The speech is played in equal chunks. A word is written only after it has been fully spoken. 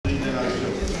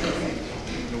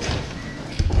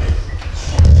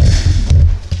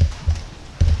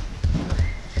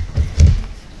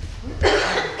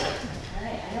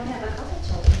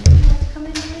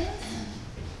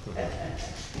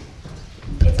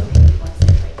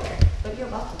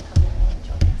welcome to come down and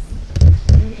join us.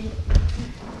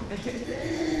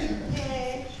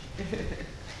 Hey.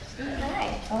 Hi.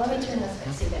 Oh, let me turn this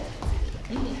way so you guys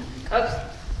can see. Okay.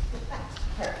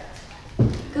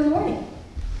 Perfect. Good morning.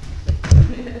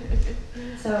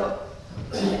 So,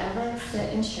 do you ever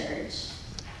sit in church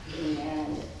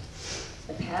and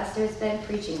the pastor's been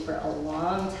preaching for a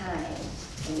long time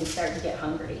and you start to get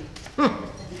hungry?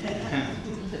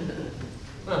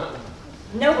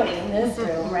 Nobody in this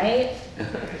room, right?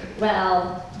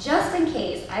 Well, just in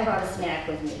case, I brought a snack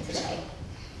with me today,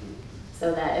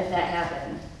 so that if that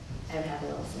happened, I would have a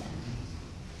little snack.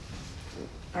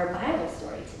 Our Bible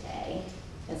story today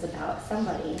is about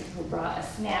somebody who brought a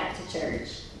snack to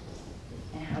church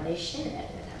and how they shared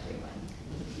it with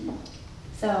everyone.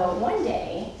 So one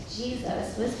day,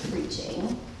 Jesus was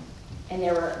preaching, and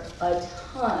there were a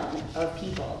ton of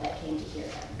people that came to hear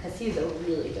him, because he was a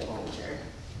really good preacher.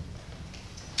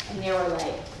 And there were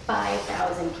like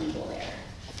 5,000 people there,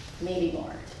 maybe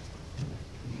more.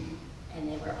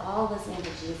 And they were all listening to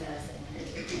Jesus, and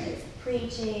he was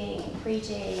preaching and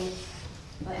preaching,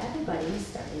 but everybody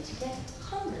started to get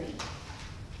hungry.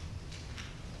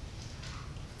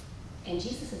 And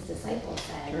Jesus' disciples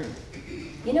said,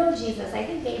 you know, Jesus, I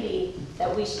think maybe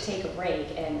that we should take a break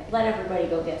and let everybody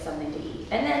go get something to eat.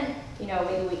 And then, you know,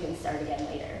 maybe we can start again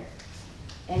later.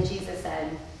 And Jesus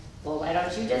said, well, why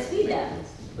don't you just feed them?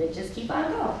 We'd just keep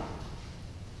on going.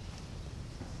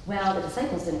 Well, the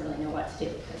disciples didn't really know what to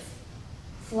do because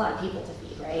it's a lot of people to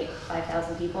feed, right?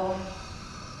 5,000 people.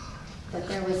 But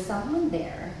there was someone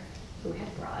there who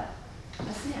had brought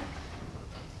a snack.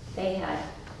 They had,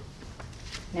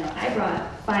 now I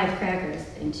brought 5 crackers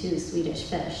and 2 Swedish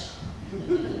fish.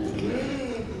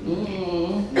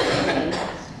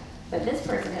 But this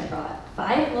person had brought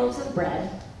 5 loaves of bread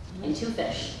and 2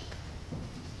 fish.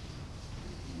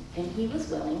 And he was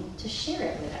willing to share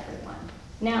it with everyone.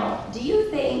 Now, do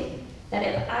you think that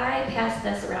if I passed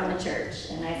this around the church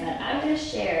and I said, I'm going to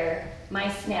share my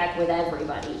snack with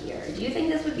everybody here, do you think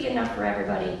this would be enough for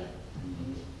everybody?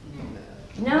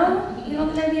 No? You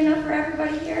don't think that'd be enough for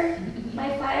everybody here?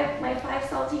 My five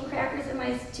saltine crackers and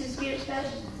my 2 Swedish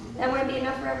fish? That wouldn't be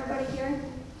enough for everybody here?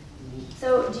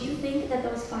 So do you think that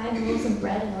those 5 loaves of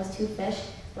bread and those 2 fish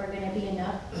were going to be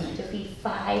enough to feed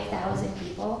 5,000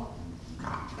 people?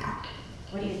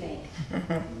 What do you think?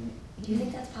 Do you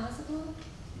think that's possible?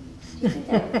 Do you think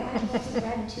that 5 loaves of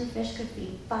bread and 2 fish could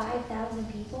feed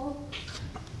 5,000 people?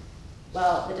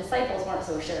 Well, the disciples weren't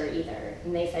so sure either.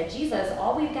 And they said, Jesus,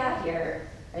 all we've got here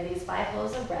are these 5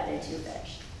 loaves of bread and 2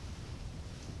 fish.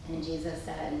 And Jesus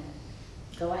said,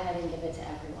 go ahead and give it to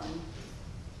everyone.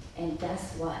 And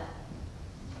guess what?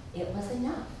 It was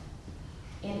enough.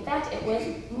 In fact, it was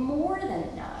more than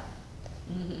enough.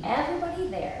 Everybody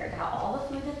there got all the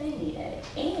food that they needed,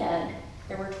 and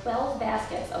there were 12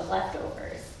 baskets of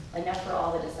leftovers, enough for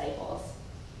all the disciples.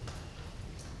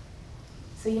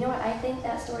 So you know what I think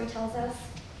that story tells us?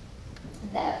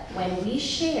 That when we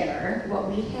share what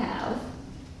we have,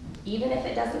 even if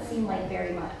it doesn't seem like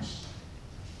very much,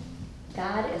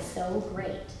 God is so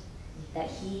great that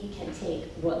he can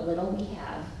take what little we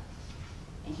have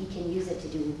and he can use it to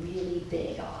do really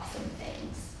big, awesome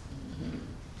things.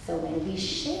 So when we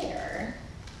share,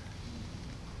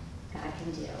 God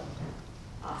can do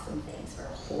awesome things for a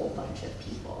whole bunch of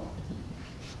people.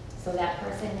 So that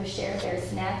person who shared their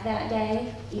snack that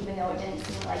day, even though it didn't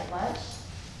seem like much,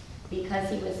 because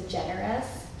he was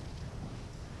generous,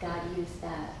 God used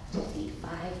that to feed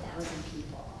 5,000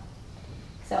 people.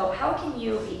 So how can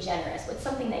you be generous? What's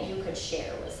something that you could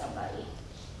share with somebody?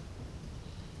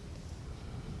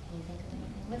 Can you think of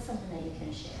anything? What's something that you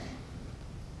can share?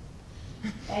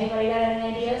 Anybody got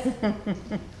any ideas?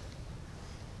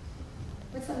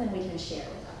 What's something we can share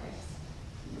with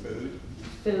others?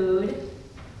 Food.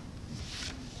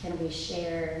 Can we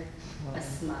share a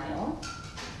smile?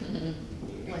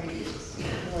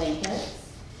 Blankets.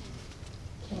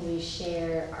 Can we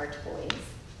share our toys?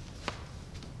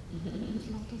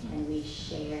 Can we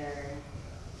share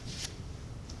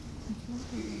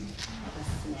a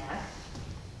snack?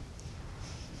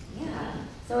 Yeah.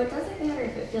 So it doesn't matter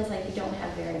if it feels like you don't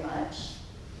have very much.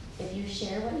 If you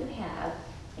share what you have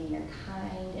and you're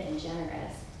kind and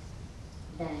generous,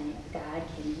 then God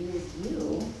can use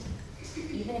you,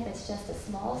 even if it's just a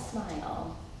small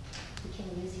smile, he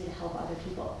can use you to help other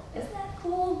people. Isn't that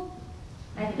cool?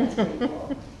 I think that's pretty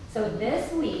cool. So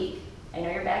this week, I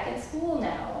know you're back in school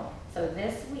now, so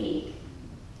this week,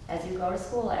 as you go to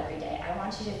school every day, I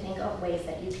want you to think of ways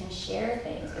that you can share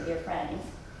things with your friends.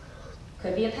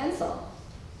 Could be a pencil.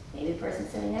 Maybe the person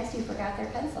sitting next to you forgot their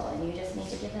pencil and you just need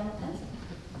to give them a pencil.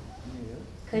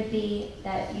 Could be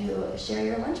that you share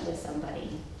your lunch with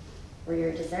somebody, or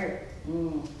your dessert.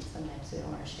 Sometimes we don't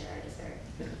want to share our dessert.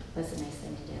 That's a nice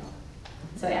thing to do.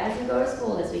 So as you go to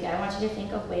school this week, I want you to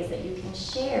think of ways that you can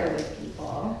share with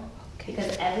people,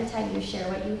 because every time you share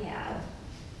what you have,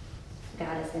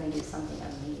 God is going to do something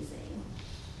amazing.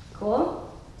 Cool?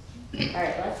 All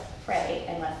right, let's pray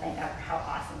and let's thank God for how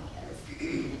awesome He is.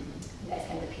 You guys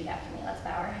can repeat after me. Let's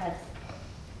bow our heads.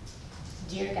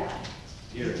 Dear God,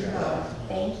 Dear God,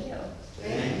 thank you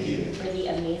for the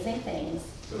amazing things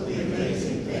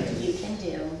you can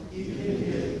do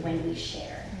when we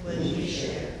share.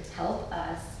 Help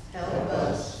us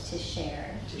to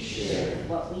share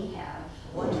what we have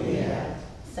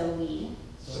so we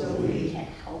can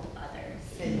help others.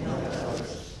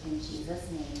 In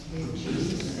Jesus' name.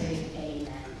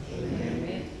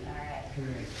 Amen. All right.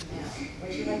 Now,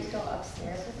 would you like to go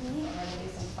upstairs with me and we're going to do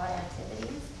some fun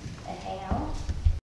activities?